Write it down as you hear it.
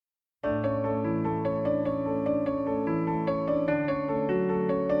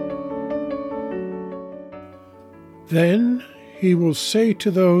Then he will say to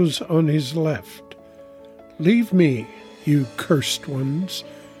those on his left, "Leave me, you cursed ones,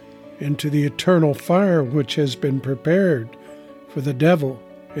 into the eternal fire which has been prepared for the devil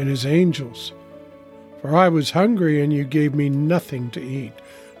and his angels. For I was hungry, and you gave me nothing to eat.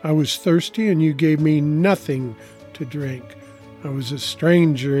 I was thirsty, and you gave me nothing to drink. I was a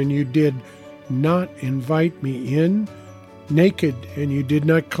stranger, and you did not invite me in, naked, and you did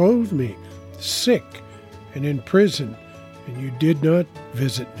not clothe me, sick and in prison, and you did not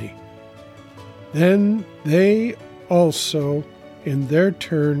visit me." Then they also in their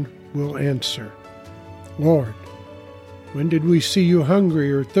turn will answer, "Lord, when did we see you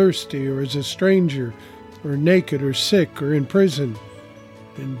hungry or thirsty or as a stranger or naked or sick or in prison,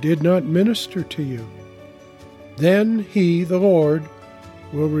 and did not minister to you?" Then he, the Lord,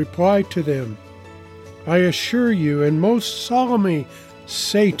 will reply to them, "I assure you and most solemnly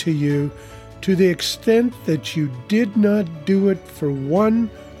say to you, to the extent that you did not do it for one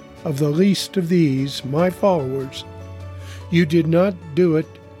of the least of these, my followers, you did not do it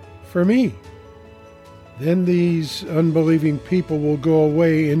for me." Then these unbelieving people will go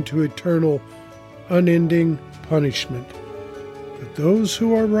away into eternal, unending punishment. But those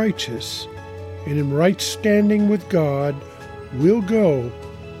who are righteous and in right standing with God will go,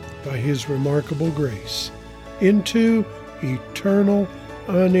 by his remarkable grace, into eternal,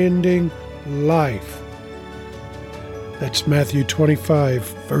 unending life. That's Matthew 25,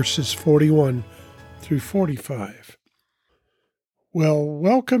 verses 41 through 45. Well,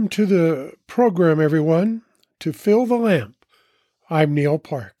 welcome to the program, everyone, to Fill the Lamp. I'm Neil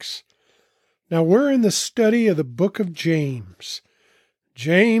Parks. Now, we're in the study of the book of James.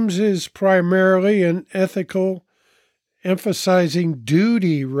 James is primarily an ethical, emphasizing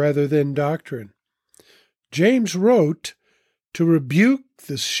duty rather than doctrine. James wrote to rebuke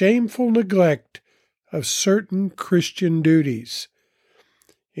the shameful neglect of certain Christian duties.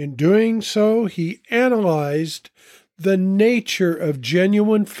 In doing so, he analyzed the nature of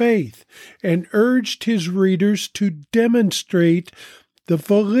genuine faith and urged his readers to demonstrate the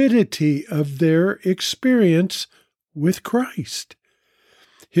validity of their experience with Christ.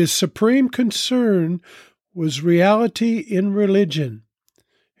 His supreme concern was reality in religion,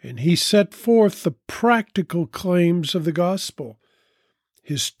 and he set forth the practical claims of the gospel.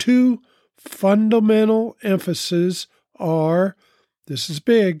 His two fundamental emphases are, this is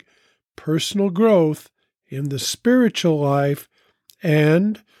big, personal growth in the spiritual life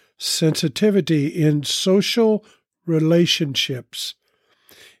and sensitivity in social relationships.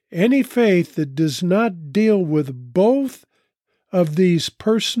 Any faith that does not deal with both of these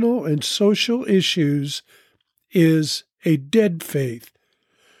personal and social issues is a dead faith.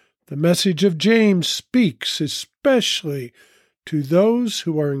 The message of James speaks especially to those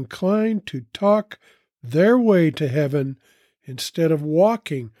who are inclined to talk their way to heaven instead of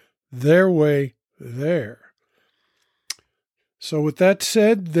walking their way there. So with that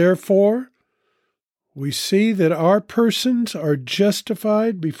said, therefore, we see that our persons are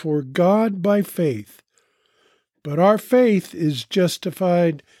justified before God by faith, but our faith is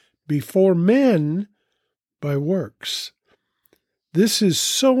justified before men by works. This is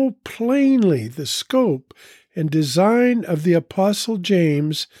so plainly the scope and design of the Apostle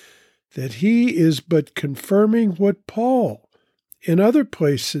James that he is but confirming what Paul in other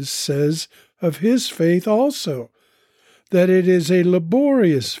places says of his faith also, that it is a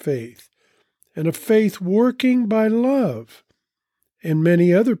laborious faith and a faith working by love. In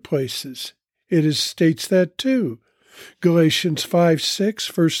many other places it states that too. Galatians 5:6,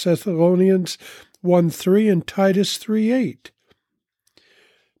 1 Thessalonians 1:3, and Titus 3:8.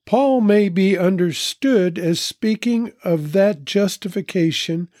 Paul may be understood as speaking of that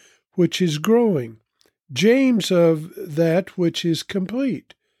justification which is growing, James of that which is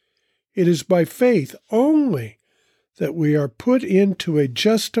complete. It is by faith only that we are put into a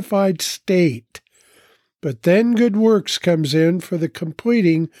justified state, but then good works comes in for the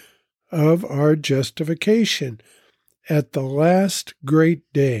completing of our justification at the last great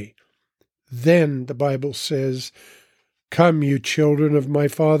day. Then, the Bible says, "Come, you children of my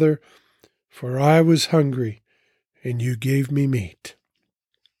Father, for I was hungry, and you gave me meat."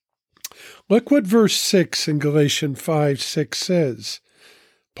 Look what verse 6 in Galatians 5:6 says.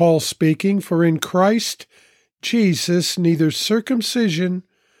 Paul speaking, "For in Christ Jesus neither circumcision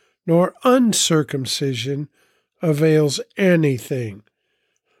nor uncircumcision avails anything,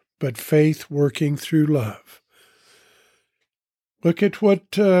 but faith working through love." Look at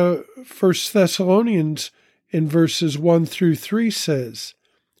what 1 Thessalonians in verses 1 through 3 says.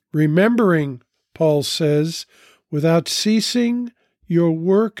 "Remembering," Paul says, "without ceasing your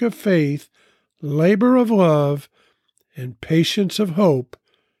work of faith, labor of love, and patience of hope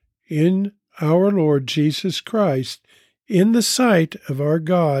in our Lord Jesus Christ in the sight of our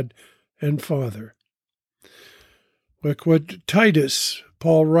God and Father. Look what Titus,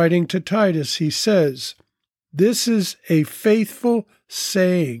 Paul writing to Titus, he says, "This is a faithful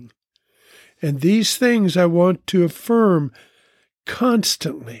saying, and these things I want to affirm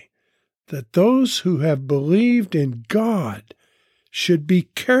constantly, that those who have believed in God should be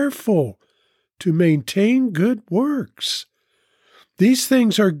careful to maintain good works. These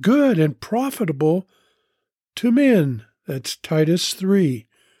things are good and profitable to men." That's Titus 3,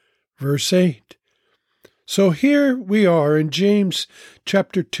 verse 8. So here we are in James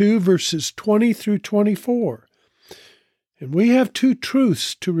chapter 2, verses 20 through 24. And we have two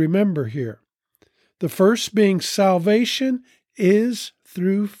truths to remember here. The first being salvation is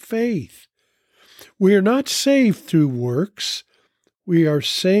through faith. We are not saved through works. We are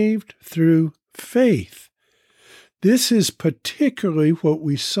saved through faith. This is particularly what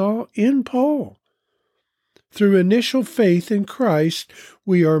we saw in Paul. Through initial faith in Christ,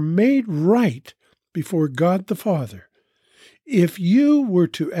 we are made right before God the Father. If you were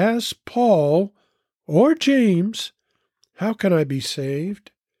to ask Paul or James, "How can I be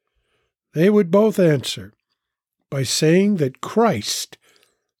saved?" they would both answer by saying that Christ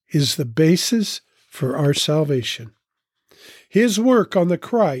is the basis for our salvation. His work on the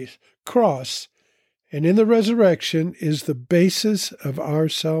cross and in the resurrection is the basis of our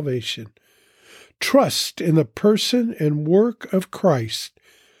salvation. Trust in the person and work of Christ,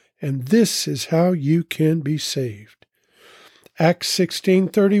 and this is how you can be saved. Acts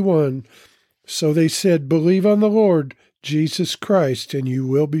 16:31, so they said, "Believe on the Lord Jesus Christ, and you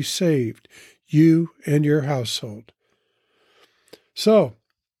will be saved, you and your household." So,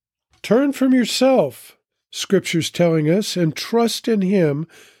 turn from yourself, Scripture's telling us, and trust in Him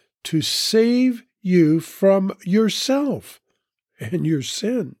to save you from yourself and your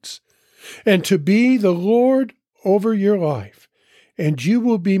sins, and to be the Lord over your life, and you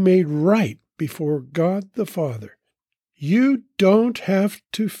will be made right before God the Father. You don't have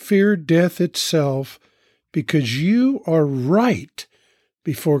to fear death itself, because you are right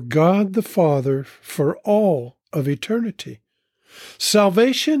before God the Father for all of eternity.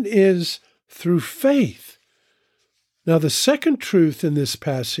 Salvation is through faith. Now, the second truth in this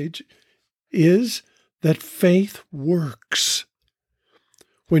passage is that faith works.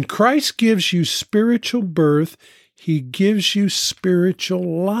 When Christ gives you spiritual birth, He gives you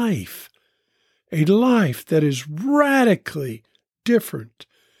spiritual life, a life that is radically different,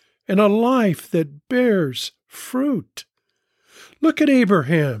 and a life that bears fruit. Look at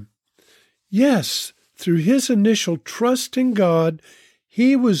Abraham. Yes, through his initial trust in God,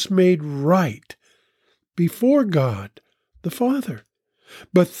 he was made right before God the Father.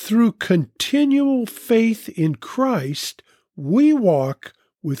 But through continual faith in Christ, we walk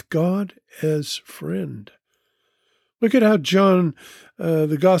with God as friend. Look at how John,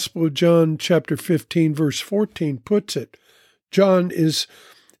 the Gospel of John, chapter 15, verse 14, puts it. John is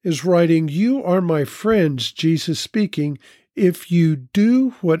writing, "You are my friends," Jesus speaking, "if you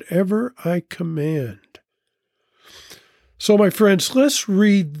do whatever I command." So, my friends, let's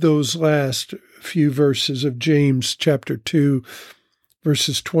read those last few verses of James chapter 2,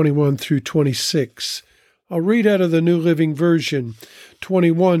 verses 21 through 26. I'll read out of the New Living Version.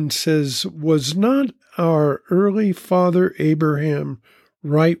 21 says, "Was not our early father Abraham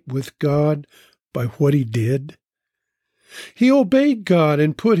right with God by what he did? He obeyed God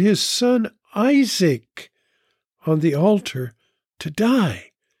and put his son Isaac on the altar to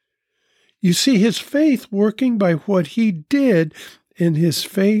die. You see his faith working by what he did, and his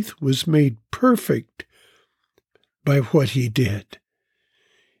faith was made perfect by what he did.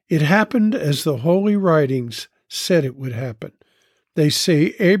 It happened as the Holy Writings said it would happen. They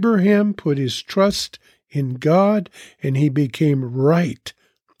say Abraham put his trust in God, and he became right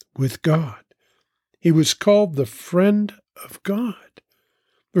with God. He was called the friend of God."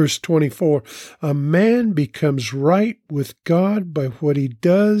 Verse 24, "A man becomes right with God by what he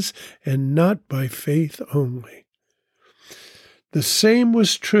does, and not by faith only." The same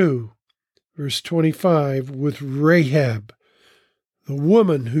was true, verse 25, with Rahab, the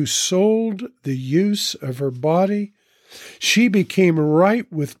woman who sold the use of her body. She became right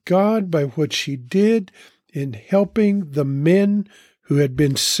with God by what she did in helping the men who had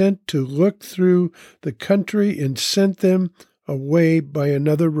been sent to look through the country and sent them away by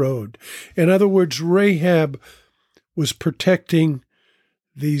another road. In other words, Rahab was protecting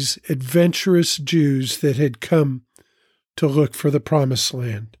these adventurous Jews that had come to look for the promised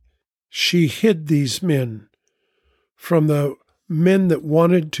land. She hid these men from the men that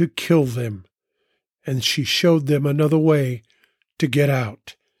wanted to kill them, and she showed them another way to get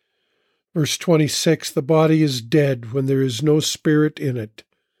out. Verse 26, the body is dead when there is no spirit in it.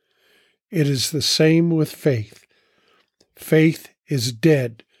 It is the same with faith. Faith is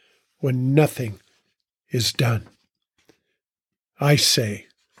dead when nothing is done. I say,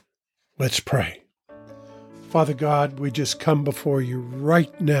 let's pray. Father God, we just come before you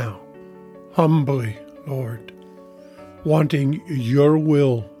right now, humbly, Lord, wanting your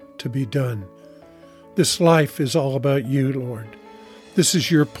will to be done. This life is all about you, Lord. This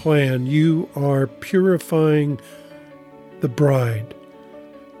is your plan. You are purifying the bride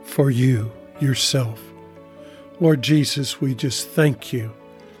for you, yourself. Lord Jesus, we just thank you.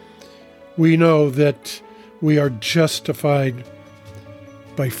 We know that we are justified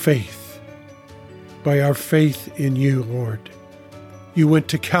by faith, by our faith in you, Lord. You went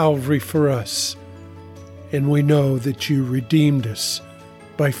to Calvary for us, and we know that you redeemed us.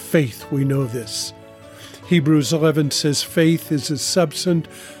 By faith we know this. Hebrews 11 says, faith is the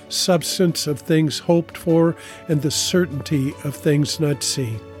substance of things hoped for and the certainty of things not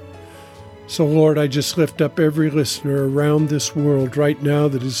seen. So, Lord, I just lift up every listener around this world right now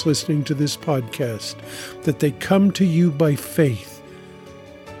that is listening to this podcast, that they come to you by faith,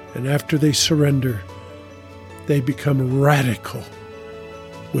 and after they surrender, they become radical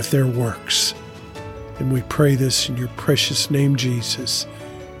with their works. And we pray this in your precious name, Jesus.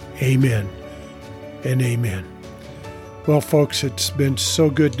 Amen and amen. Well, folks, it's been so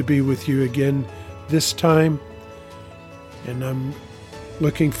good to be with you again this time, and I'm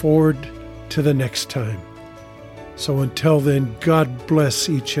looking forward to the next time. So until then, God bless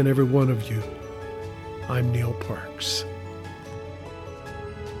each and every one of you. I'm Neil Parks.